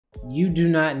You do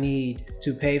not need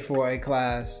to pay for a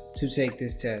class to take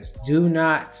this test. Do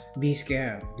not be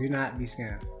scammed. Do not be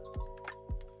scammed.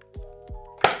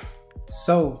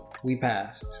 So we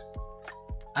passed.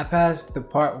 I passed the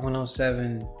Part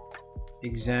 107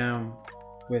 exam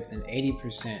with an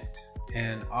 80%,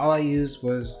 and all I used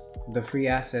was the free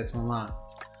assets online,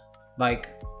 like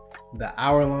the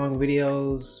hour-long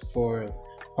videos for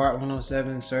Part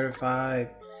 107 certified.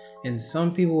 And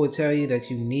some people will tell you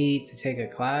that you need to take a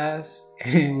class,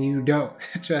 and you don't.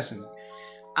 Trust me.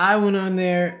 I went on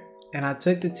there and I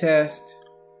took the test,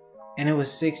 and it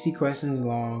was 60 questions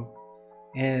long.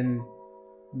 And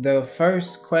the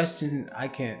first question, I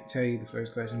can't tell you the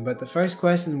first question, but the first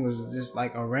question was just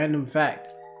like a random fact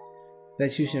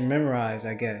that you should memorize,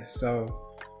 I guess.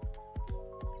 So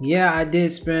yeah, I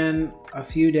did spend a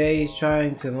few days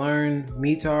trying to learn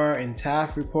METAR and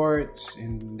TAF reports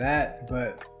and that,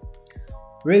 but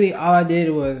really all I did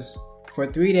was, for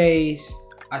 3 days,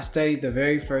 I studied the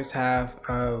very first half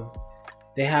of,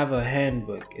 they have a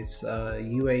handbook. It's a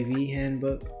UAV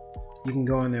handbook. You can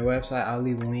go on their website. I'll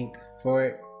leave a link for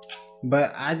it.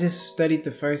 But I just studied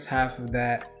the first half of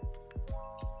that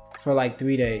for like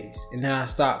 3 days. And then I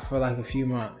stopped for like a few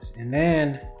months. And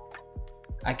then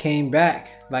I came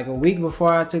back like a week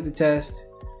before I took the test.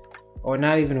 Or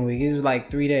not even a week. It was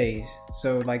like 3 days.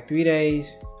 So like 3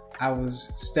 days, I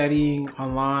was studying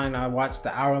online. I watched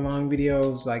the hour-long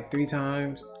videos like 3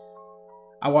 times.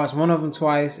 I watched one of them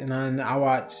twice, and then I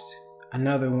watched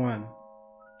another one.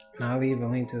 And I'll leave a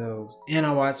link to those. And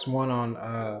I watched one on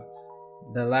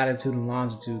the Latitude and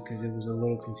Longitude because it was a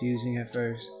little confusing at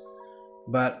first.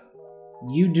 But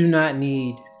you do not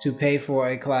need to pay for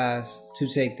a class to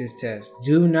take this test.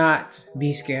 Do not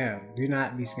be scammed. Do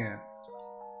not be scammed.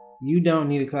 You don't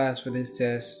need a class for this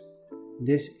test.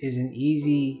 This is an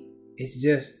easy, it's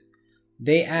just,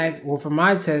 they asked, well, for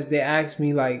my test, they asked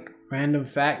me like random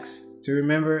facts to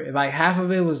remember. Like half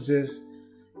of it was just,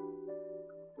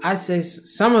 I'd say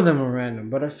some of them are random,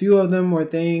 but a few of them were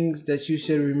things that you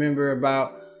should remember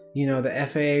about, you know, the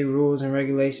FAA rules and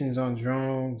regulations on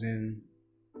drones and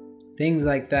things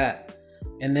like that.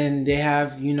 And then they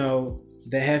have, you know,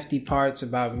 the hefty parts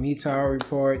about METAR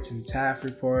reports and TAF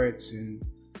reports and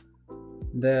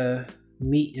the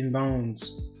meat and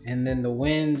bones, and then the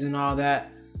winds and all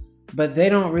that. But they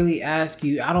don't really ask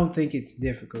you. I don't think it's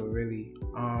difficult, really.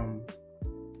 I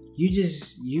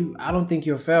don't think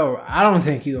you'll fail. I don't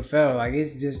think you'll fail. Like,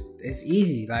 it's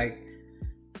easy. Like,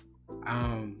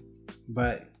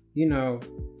 but you know,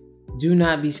 do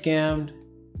not be scammed.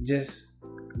 Just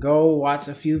go watch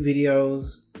a few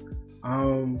videos,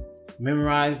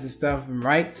 memorize the stuff, and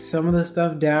write some of the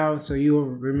stuff down so you'll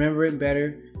remember it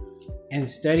better, and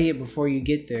study it before you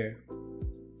get there.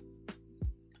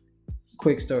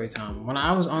 Quick story time. When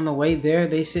I was on the way there,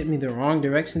 they sent me the wrong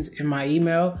directions in my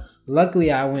email.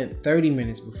 Luckily, I went 30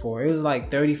 minutes before. It was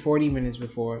like 40 minutes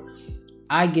before.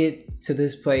 I get to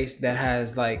this place that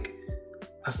has like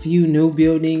a few new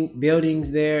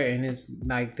buildings there, and it's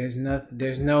like there's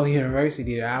no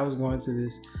university there. I was going to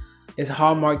it's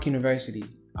Hallmark University.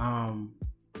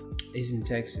 It's in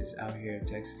Texas, out here in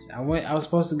Texas. I was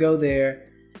supposed to go there,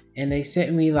 and they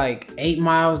sent me like 8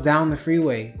 miles down the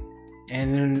freeway.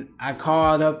 And then I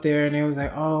called up there, and it was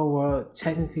like, oh, well,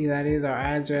 technically that is our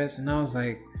address. And I was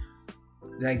like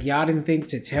y'all didn't think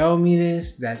to tell me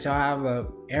this, that y'all have a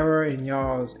error in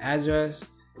y'all's address,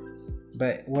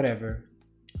 but whatever.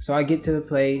 So I get to the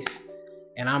place,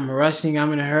 and I'm rushing.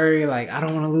 I'm in a hurry. Like, I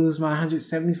don't want to lose my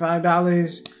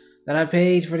 $175 that I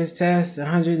paid for this test.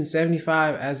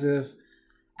 $175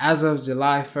 as of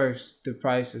July 1st. The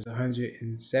price is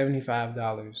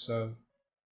 $175. So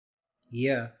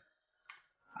yeah,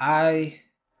 I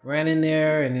ran in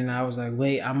there, and then I was like,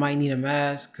 wait, I might need a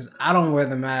mask, because I don't wear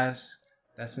the mask.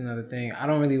 That's another thing. I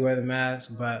don't really wear the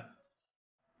mask, but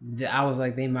I was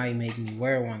like, they might make me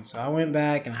wear one. So I went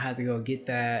back, and I had to go get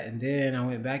that. And then I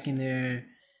went back in there,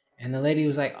 and the lady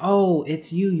was like, oh,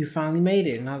 it's you. You finally made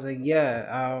it. And I was like,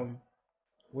 yeah.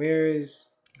 Where is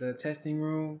the testing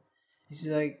room? And she's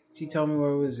like, she told me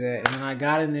where it was at. And then I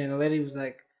got in there, and the lady was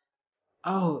like,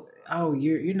 oh,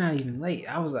 you're not even late.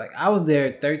 I was like, I was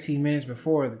there 13 minutes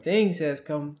before. The thing says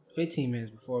come 15 minutes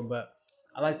before, but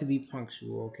I like to be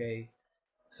punctual, okay?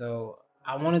 So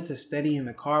I wanted to study in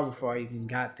the car before I even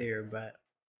got there, but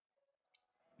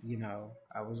you know,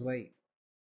 I was late.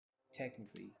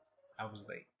 Technically, I was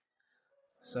late.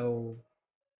 So,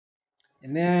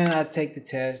 and then I take the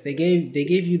test. They gave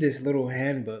you this little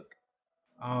handbook.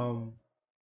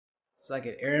 It's like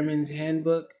an airman's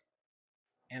handbook,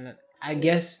 and I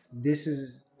guess this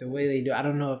is the way they do. I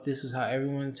don't know if this was how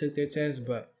everyone took their test,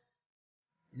 but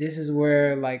this is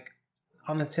where like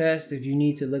on the test, if you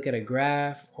need to look at a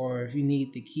graph, or if you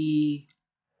need the key,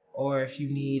 or if you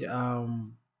need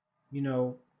you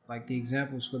know, like the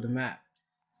examples for the map,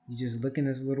 you just look in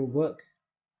this little book,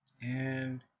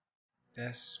 and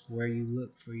that's where you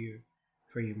look for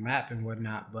your map and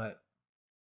whatnot. But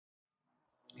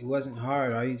it wasn't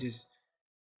hard. All you just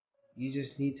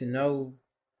need to know,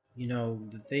 you know,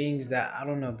 the things that, I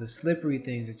don't know, the slippery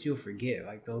things that you'll forget,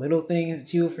 like the little things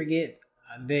that you'll forget,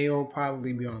 they will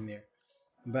probably be on there.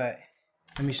 But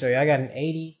let me show you. I got an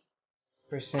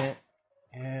 80%,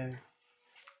 and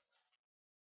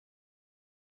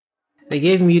they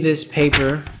gave me this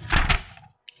paper,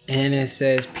 and it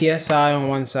says PSI on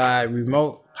one side,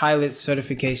 remote pilot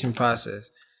certification process.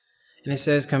 And it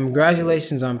says,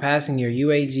 congratulations on passing your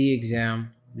UAG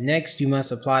exam. Next, you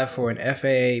must apply for an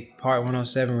FAA Part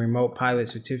 107 remote pilot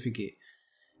certificate.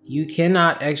 You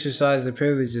cannot exercise the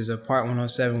privileges of Part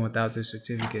 107 without the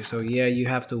certificate. So yeah, you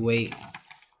have to wait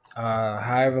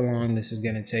however long this is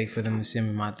going to take for them to send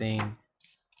me my thing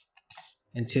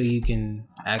until you can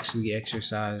actually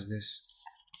exercise this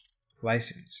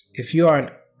license. If you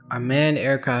are a manned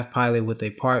aircraft pilot with a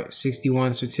Part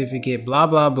 61 certificate, blah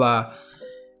blah blah,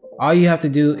 all you have to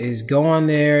do is go on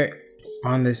there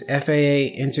on this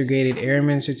FAA Integrated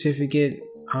Airman Certificate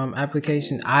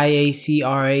application,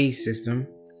 IACRA system,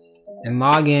 and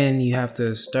log in. You have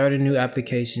to start a new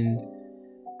application,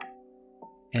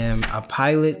 and a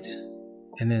pilot,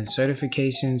 and then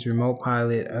certifications, remote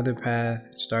pilot, other path,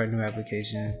 start new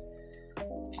application,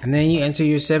 and then you enter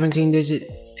your 17-digit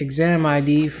exam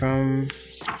ID from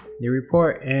the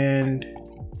report, and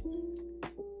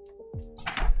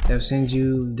they'll send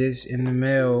you this in the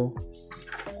mail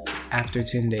after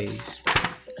 10 days.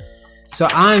 So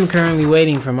I'm currently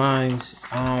waiting for mines,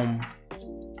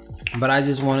 but I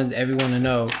just wanted everyone to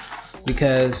know,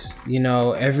 because, you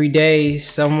know, every day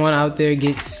someone out there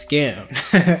gets scammed.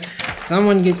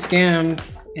 Someone gets scammed,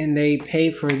 and they pay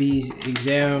for these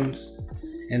exams,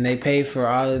 and they pay for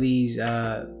all of these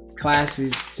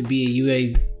classes to be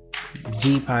a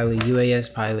UAG pilot,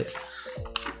 UAS pilot,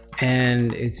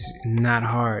 and it's not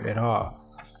hard at all.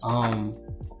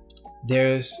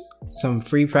 There's some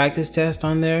free practice tests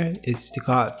on there. It's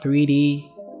called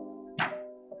 3D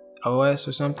OS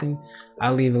or something.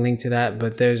 I'll leave a link to that.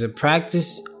 But there's a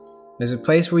place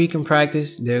where you can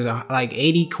practice. There's like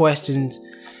 80 questions,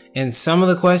 and some of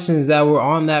the questions that were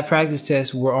on that practice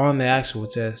test were on the actual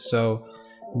test. So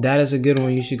that is a good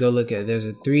one you should go look at. There's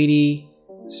a 3D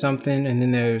something, and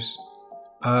then there's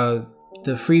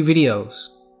the free videos,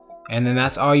 and then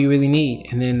that's all you really need.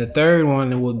 And then the third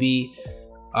one will be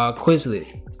Quizlet.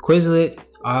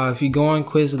 If you go on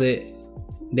Quizlet,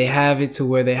 they have it to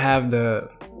where they have the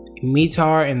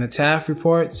METAR and the TAF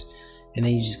reports, and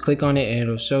then you just click on it and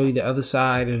it'll show you the other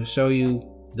side. It'll show you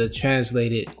the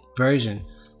translated version.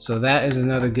 So that is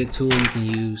another good tool you can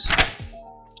use.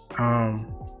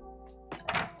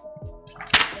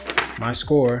 My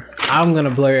score, I'm gonna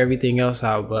blur everything else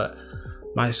out, but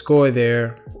my score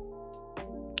there,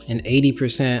 an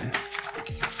 80%.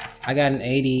 I got an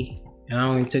 80, and I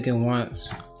only took it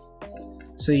once.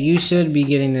 So you should be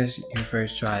getting this your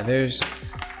first try. There's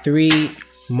 3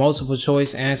 multiple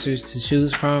choice answers to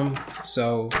choose from,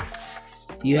 so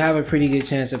you have a pretty good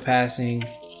chance of passing.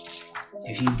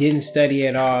 If you didn't study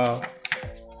at all,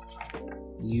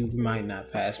 you might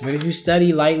not pass, but if you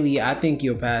study lightly, I think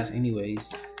you'll pass anyways.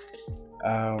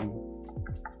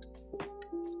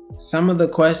 Some of the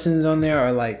questions on there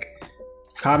are like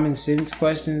common sense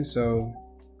questions, so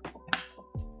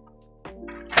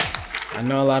I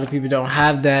know a lot of people don't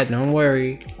have that. Don't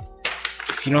worry.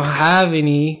 If you don't have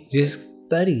any, just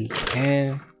study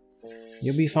and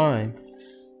you'll be fine.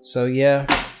 So yeah,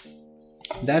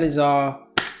 that is all.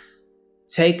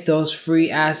 Take those free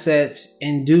assets,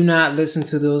 and do not listen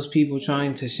to those people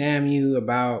trying to sham you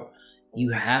about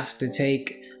you have to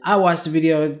take. I watched the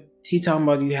video. He talking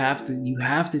about you have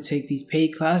to take these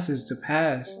paid classes to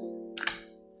pass.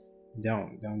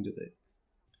 Don't do it.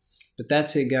 But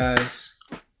that's it, guys.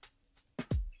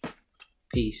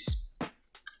 Peace.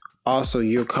 Also,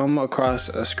 you'll come across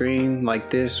a screen like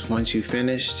this once you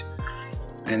finished,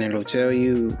 and it'll tell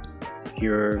you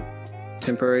your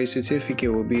temporary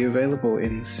certificate will be available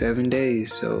in 7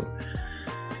 days. So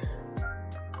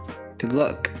good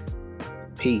luck.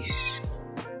 Peace.